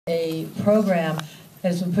a program that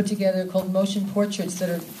has been put together called Motion Portraits that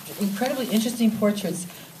are incredibly interesting portraits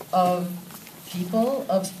of people,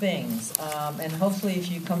 of things. And hopefully if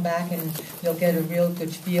you come back and you'll get a real good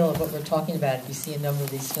feel of what we're talking about if you see a number of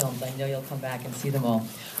these films. I know you'll come back and see them all.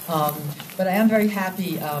 But I am very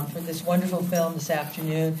happy for this wonderful film this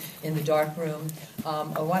afternoon in the dark room.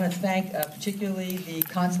 I want to thank particularly the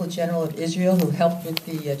Consulate General of Israel who helped with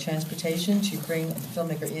the transportation to bring the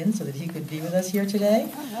filmmaker in so that he could be with us here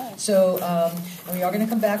today. So, and we are going to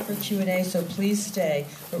come back for Q&A, so please stay.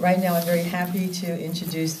 But right now I'm very happy to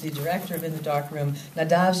introduce the director of In the Dark Room,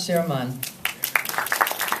 Nadav Sshirman.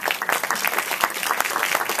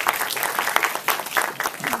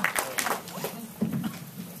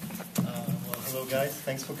 Guys,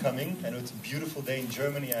 thanks for coming. I know it's a beautiful day in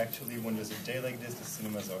Germany, actually. When there's a day like this, the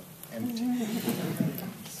cinemas are empty.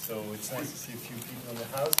 So it's nice to see a few people in the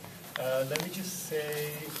house. Let me just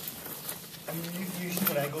say, I mean, usually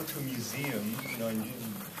when I go to a museum, you know, and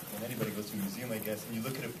when anybody goes to a museum, I guess, and you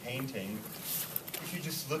look at a painting, if you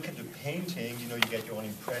just look at the painting, you know, you get your own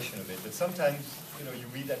impression of it. But sometimes, you know, you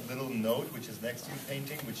read that little note which is next to the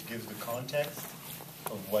painting, which gives the context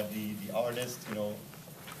of what the artist, you know,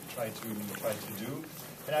 try to do.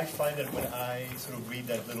 And I find that when I sort of read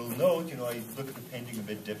that little note, you know, I look at the painting a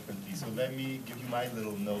bit differently. So let me give you my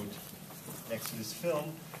little note next to this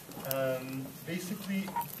film. Basically,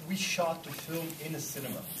 we shot the film in a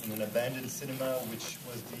cinema, in an abandoned cinema, which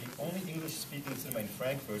was the only English-speaking cinema in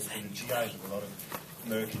Frankfurt for the GIs. There were a lot of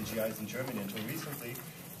American GIs in Germany until recently.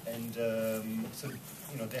 And so,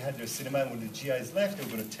 you know, they had their cinema, and when the GIs left, they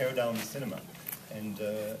were going to tear down the cinema. And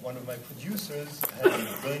one of my producers had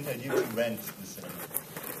a brilliant idea to rent the cinema.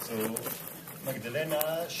 So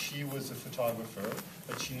Magdalena, she was a photographer,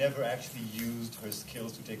 but she never actually used her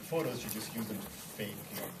skills to take photos. She just used them to fake,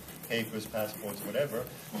 you know, papers, passports, whatever.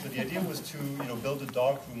 So the idea was to, you know, build a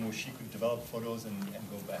dark room where she could develop photos and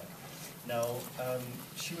go back. Now,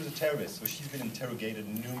 she was a terrorist, so she's been interrogated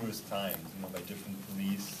numerous times, you know, by different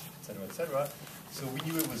police, etc., etc. So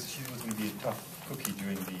we knew she was going to be a tough cookie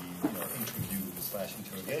during the, you know,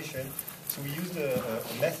 interview/interrogation. So we used a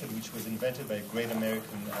method which was invented by a great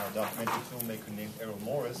American documentary filmmaker named Errol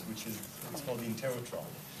Morris, it's called the Interrotron.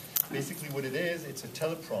 Basically, what it is, it's a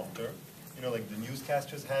teleprompter. You know, like the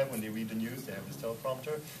newscasters have when they read the news, they have this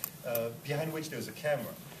teleprompter behind which there's a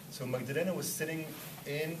camera. So Magdalena was sitting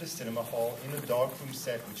in the cinema hall in a darkroom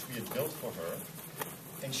set which we had built for her.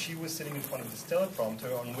 And she was sitting in front of this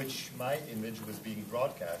teleprompter on which my image was being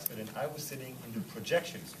broadcasted, and I was sitting in the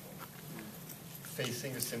projection screen,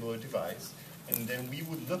 facing a similar device. And then we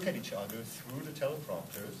would look at each other through the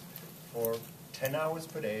teleprompters for 10 hours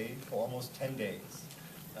per day for almost 10 days.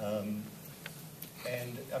 And,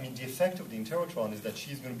 I mean, the effect of the Interrotron is that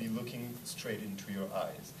she's going to be looking straight into your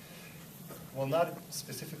eyes. Well, not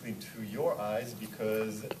specifically into your eyes,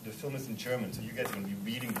 because the film is in German, so you guys are going to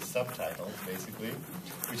be reading the subtitles, basically,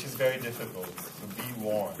 which is very difficult. So be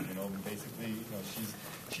warned, you know. Basically, you know,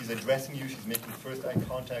 she's addressing you, she's making first eye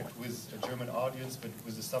contact with a German audience, but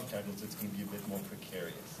with the subtitles, it's going to be a bit more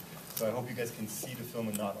precarious. So I hope you guys can see the film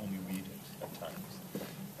and not only read it at times.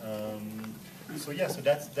 So yeah, so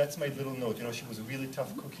that's my little note. You know, she was a really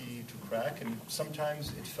tough cookie to crack, and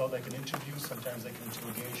sometimes it felt like an interview, sometimes like an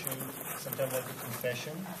interrogation, sometimes like a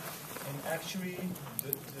confession. And actually,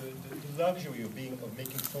 the luxury of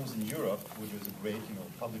making films in Europe, where there's a great, you know,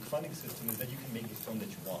 public funding system, is that you can make the film that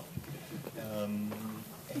you want.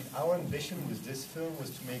 And our ambition with this film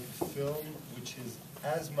was to make a film which is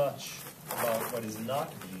as much about what is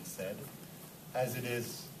not being said as it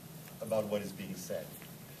is about what is being said.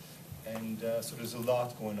 And so there's a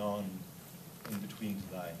lot going on in between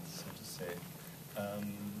the lines, so to say.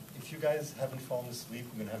 If you guys haven't fallen asleep,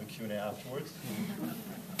 we're going to have a Q&A afterwards.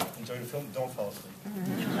 Enjoy the film. Don't fall asleep.